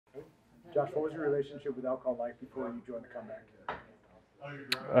Josh, what was your relationship with alcohol like before you joined the comeback?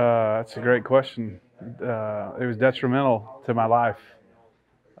 That's a great question. It was detrimental to my life.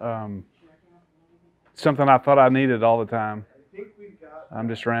 Um, Something I thought I needed all the time. I'm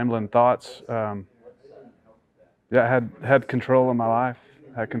just rambling thoughts. Yeah, I had control of my life.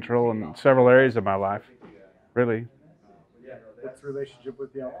 Had control in several areas of my life. Really, What's the relationship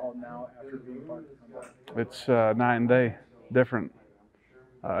with the alcohol now after being part of the comeback? it's night and day, different.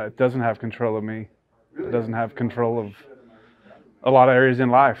 It doesn't have control of me. It doesn't have control of a lot of areas in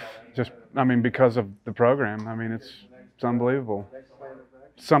life. Just, I mean, because of the program. I mean, it's unbelievable.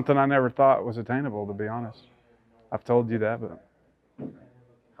 Something I never thought was attainable, to be honest. I've told you that, but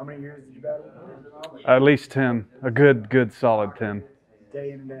How many years did you battle? at least 10. A good, solid 10.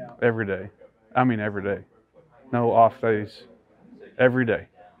 Day in and day out. Every day. I mean, every day. No off days. Every day.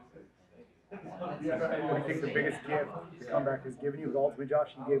 What do you think the biggest gift the comeback has given you? Because ultimately, Josh,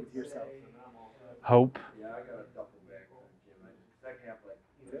 you gave it to yourself. Hope.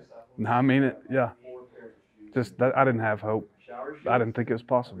 No, I mean it. Yeah. Just that I didn't have hope. I didn't think it was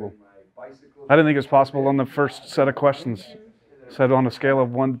possible. I didn't think it was possible on the first set of questions. Said on a scale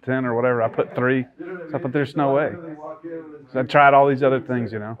of 1 to 10 or whatever, I put 3. So I thought there's no way. So I tried all these other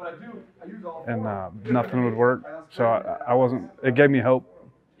things, and nothing would work. So I wasn't. It gave me hope.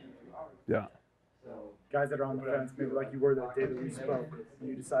 Yeah. Guys that are on the fence, maybe like you were that day that we spoke, and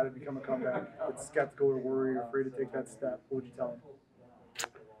you decided to become a comeback, but skeptical or worried or afraid to take that step, what would you tell them?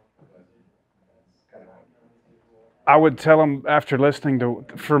 I would tell them after listening to,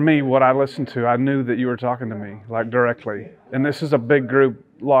 for me, what I listened to, I knew that you were talking to me, like directly. And this is a big group,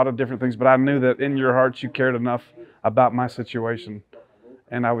 a lot of different things, but I knew that in your hearts you cared enough about my situation.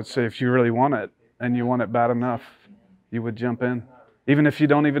 And I would say if you really want it, and you want it bad enough, you would jump in. Even if you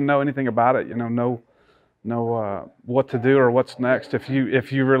don't even know anything about it, know what to do or what's next. If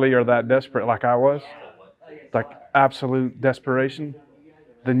you really are that desperate like I was, like absolute desperation,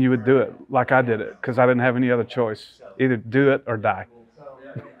 then you would do it like I did it, because I didn't have any other choice. Either do it or die.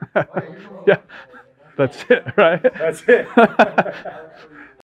 Yeah, that's it, right? That's it.